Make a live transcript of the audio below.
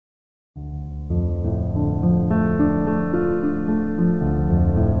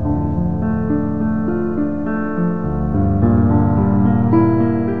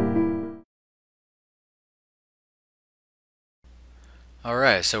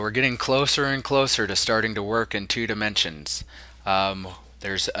Alright, so we're getting closer and closer to starting to work in two dimensions.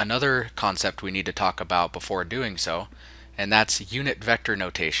 There's another concept we need to talk about before doing so, and that's unit vector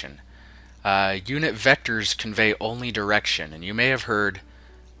notation. Unit vectors convey only direction, and you may have heard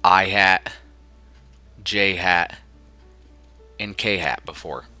I hat, J hat, and K hat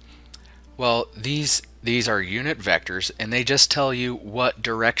before. Well, these are unit vectors, and they just tell you what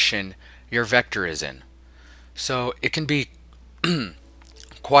direction your vector is in. So it can be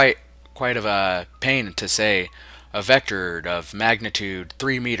quite of a pain to say a vector of magnitude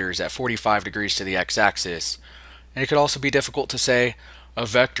 3 meters at 45 degrees to the x-axis, and it could also be difficult to say of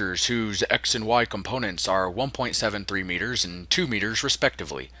vectors whose x and y components are 1.73 meters and 2 meters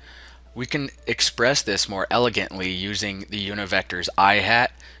respectively. We can express this more elegantly using the unit vectors I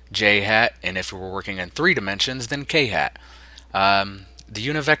hat, j hat, and if we're working in 3 dimensions, then k hat. The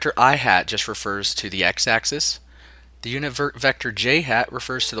unit vector I hat just refers to the x-axis. The unit vector j hat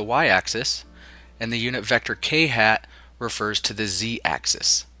refers to the y-axis, and the unit vector k hat refers to the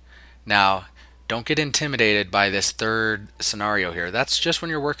z-axis. Now, don't get intimidated by this third scenario here. That's just when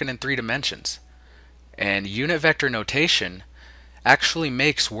you're working in 3 dimensions. And unit vector notation actually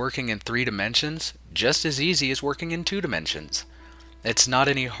makes working in 3 dimensions just as easy as working in 2 dimensions. It's not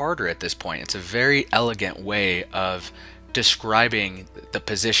any harder at this point. It's a very elegant way of describing the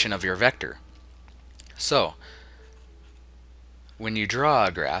position of your vector. So, when you draw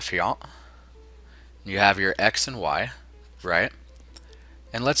a graph here, you have your x and y, right?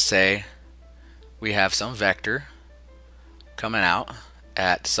 And let's say we have some vector coming out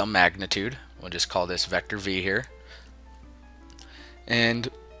at some magnitude. We'll just call this vector v here. And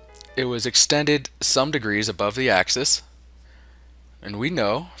it was extended some degrees above the axis. And we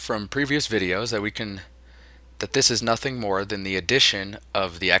know from previous videos that this is nothing more than the addition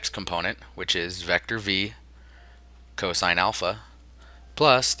of the x component, which is vector v cosine alpha,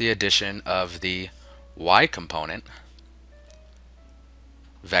 plus the addition of the y component,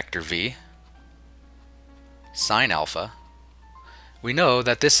 vector v sine alpha. We know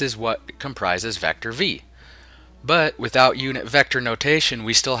that this is what comprises vector v. But without unit vector notation,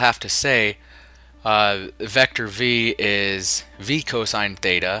 we still have to say vector v is v cosine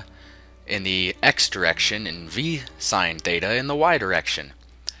theta in the x direction and v sine theta in the y direction.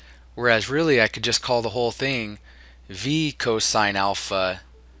 Whereas really I could just call the whole thing v cosine alpha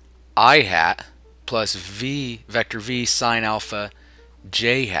I hat plus vector v sine alpha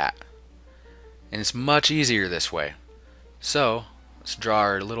j hat. And it's much easier this way. So let's draw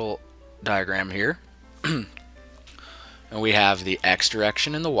our little diagram here. And we have the x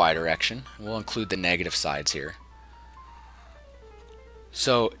direction and the y direction. We'll include the negative sides here.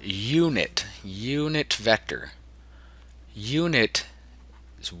 So unit vector. Unit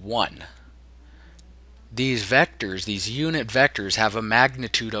is 1. These vectors, these unit vectors, have a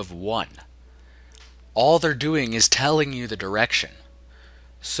magnitude of 1. All they're doing is telling you the direction.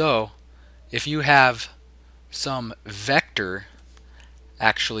 So if you have some vector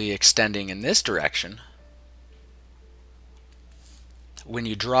actually extending in this direction, when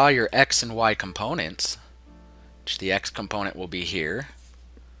you draw your x and y components, which the x component will be here,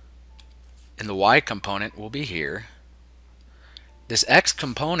 and the y component will be here, this x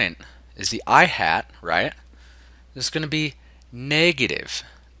component is the I hat, right? This is going to be negative.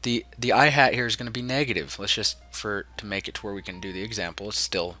 The I hat here is going to be negative. Let's just, to make it to where we can do the example, it's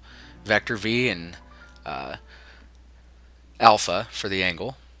still vector v and alpha for the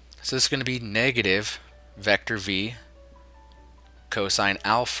angle. So this is going to be negative vector v cosine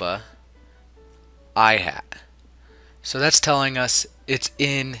alpha I hat. So that's telling us it's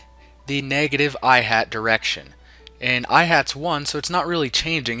in the negative I hat direction. And I hat's 1, so it's not really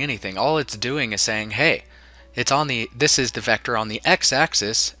changing anything. All it's doing is saying, hey, this is the vector on the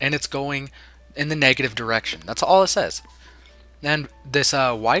x-axis, and it's going in the negative direction. That's all it says. And this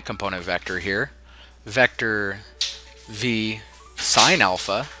y component vector here, vector v sine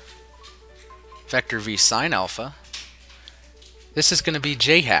alpha, this is going to be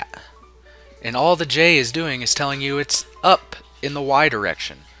j hat. And all the j is doing is telling you it's up in the y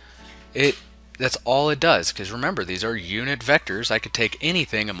direction. That's all it does, because remember, these are unit vectors. I could take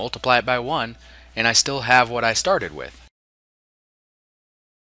anything and multiply it by 1, and I still have what I started with.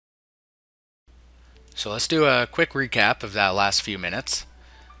 So let's do a quick recap of that last few minutes.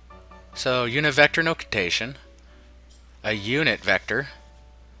 So unit vector notation, a unit vector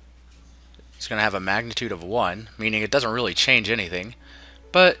is going to have a magnitude of 1, meaning it doesn't really change anything,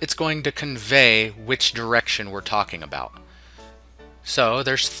 but it's going to convey which direction we're talking about. So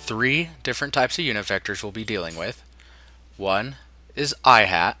there's 3 different types of unit vectors we'll be dealing with. One is I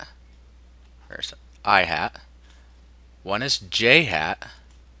hat. one is j hat,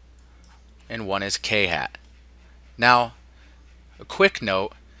 and one is k hat. Now, a quick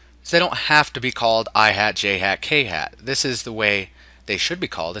note is they don't have to be called I hat, j hat, k hat. This is the way they should be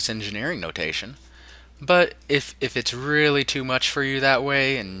called. It's engineering notation. But if it's really too much for you that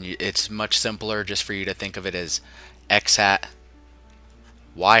way, and it's much simpler just for you to think of it as x hat,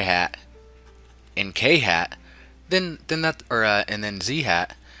 y hat, and k hat, then that and then z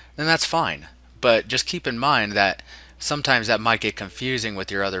hat, then that's fine. But just keep in mind that sometimes that might get confusing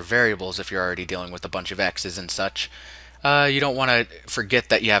with your other variables if you're already dealing with a bunch of x's and such. You don't want to forget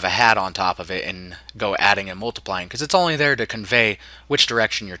that you have a hat on top of it and go adding and multiplying, because it's only there to convey which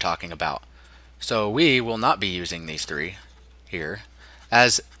direction you're talking about. So we will not be using these three here,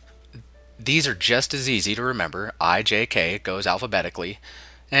 as these are just as easy to remember. I, J, K goes alphabetically,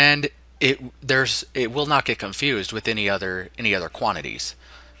 and it will not get confused with any other quantities.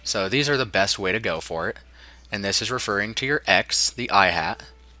 So these are the best way to go for it. And this is referring to your x, the I hat.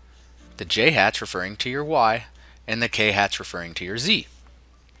 The j hat's referring to your y, and the k hat's referring to your z.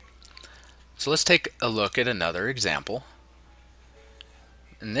 So let's take a look at another example.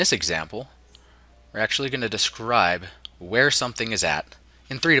 In this example, we're actually going to describe where something is at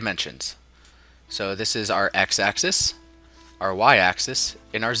in 3 dimensions. So this is our x-axis, our y-axis,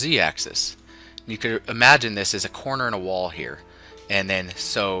 and our z-axis. You could imagine this as a corner in a wall here. And then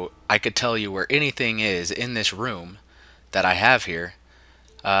so I could tell you where anything is in this room that I have here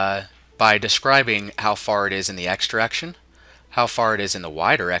by describing how far it is in the x direction, how far it is in the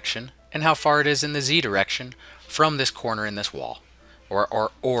y direction, and how far it is in the z direction from this corner in this wall,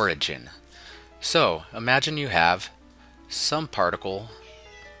 or origin. So imagine you have some particle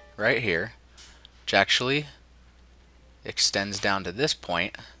right here, which actually extends down to this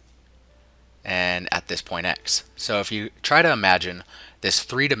point, and at this point x. So if you try to imagine this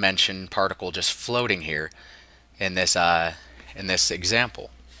 3-dimension particle just floating here in this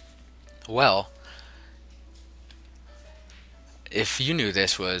example, well, if you knew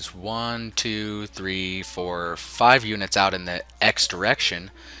this was 1, 2, 3, 4, 5 units out in the x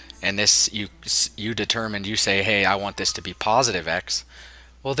direction, and this you determined, you say, hey, I want this to be positive x,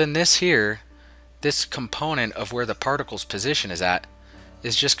 well then this here, this component of where the particle's position is at,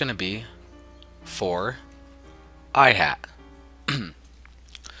 is just going to be 4 I hat.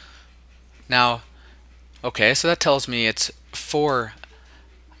 Now, okay, so that tells me it's 4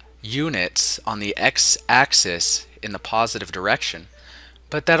 units on the x-axis in the positive direction,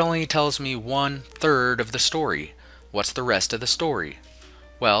 but that only tells me 1/3 of the story. What's the rest of the story?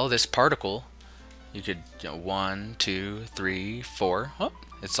 Well, this particle, you could, 1, 2, 3, 4. Oh,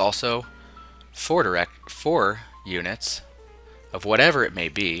 it's also 4 units of whatever it may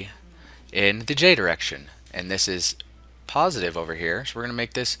be in the j direction, and this is positive over here, so we're going to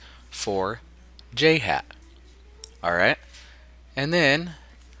make this 4 j hat. All right, and then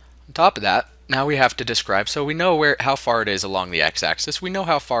on top of that, now we have to describe. So we know how far it is along the x-axis. We know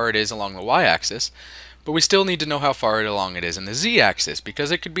how far it is along the y-axis. But we still need to know how far along it is in the z-axis,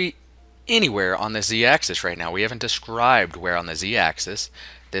 because it could be anywhere on the z-axis right now. We haven't described where on the z-axis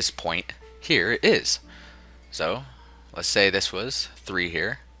this point here is. So let's say this was 3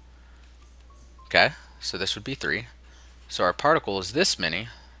 here. Okay, so this would be 3. So our particle is this many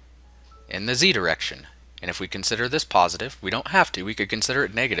in the z direction. And if we consider this positive, we don't have to. We could consider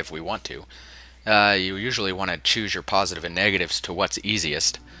it negative if we want to. You usually want to choose your positive and negatives to what's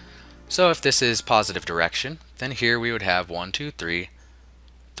easiest. So if this is positive direction, then here we would have 1, 2, 3,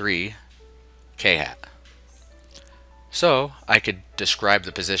 3 k hat. So I could describe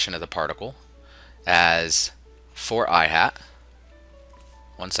the position of the particle as 4 I hat.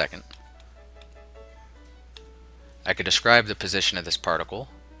 1 second. I could describe the position of this particle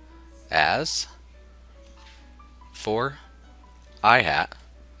as 4 I hat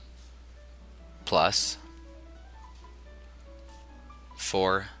plus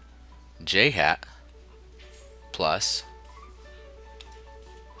 4 j hat plus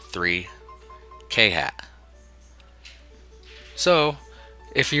 3 k hat. So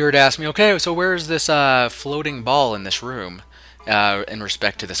if you were to ask me, okay, so where's this floating ball in this room in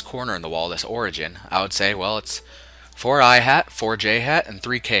respect to this corner in the wall, this origin, I would say, well, it's 4 I hat, 4 j hat, and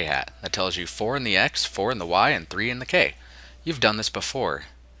 3 k hat. That tells you 4 in the x, 4 in the y, and 3 in the k. You've done this before.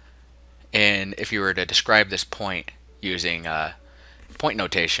 And if you were to describe this point using point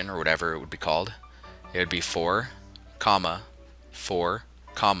notation, or whatever it would be called, it would be 4, comma, 4,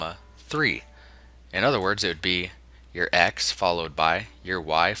 comma, 3. In other words, it would be your x followed by your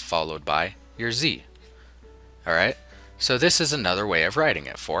y followed by your z. Alright, so this is another way of writing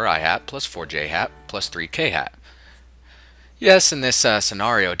it. 4 I hat plus 4 j hat plus 3 k hat. Yes, in this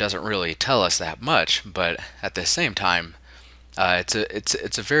scenario, it doesn't really tell us that much, but at the same time,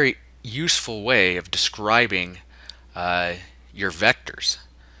 it's a very useful way of describing uh, your vectors,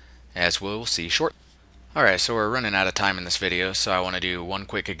 as we'll see shortly. Alright, so we're running out of time in this video, so I want to do one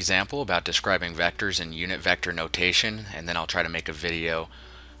quick example about describing vectors in unit vector notation, and then I'll try to make a video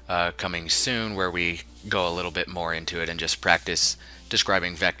coming soon where we go a little bit more into it and just practice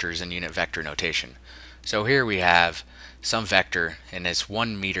describing vectors in unit vector notation. So here we have some vector, and it's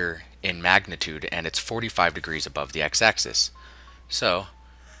 1 meter in magnitude, and it's 45 degrees above the x-axis. So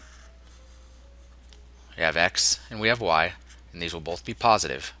we have x and we have y, and these will both be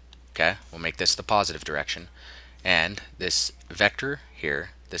positive. Okay, we'll make this the positive direction. And this vector here,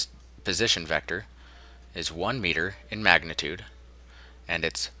 this position vector, is 1 meter in magnitude, and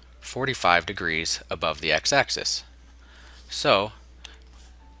it's 45 degrees above the x-axis. So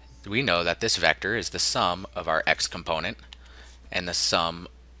we know that this vector is the sum of our x component and the sum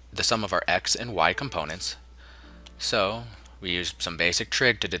of our x and y components. So we use some basic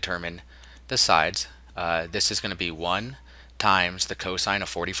trig to determine the sides. This is going to be 1 times the cosine of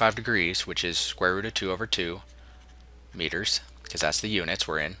 45 degrees, which is square root of 2 over 2 meters, because that's the units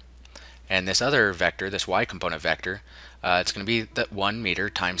we're in. And this other vector, this y component vector, it's going to be that 1 meter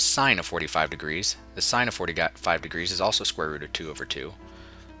times sine of 45 degrees. The sine of 45 degrees is also square root of 2 over 2.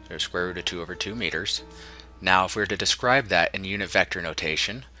 So square root of 2 over 2 meters. Now if we were to describe that in unit vector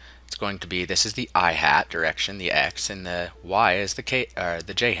notation, it's going to be, this is the I hat direction, the x, and the y is the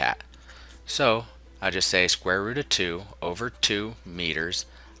j hat. So I just say square root of 2 over 2 meters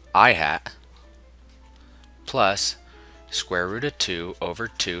I hat plus square root of 2 over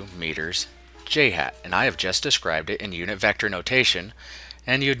 2 meters j hat. And I have just described it in unit vector notation,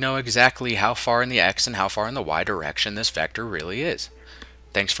 and you'd know exactly how far in the x and how far in the y direction this vector really is.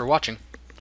 Thanks for watching.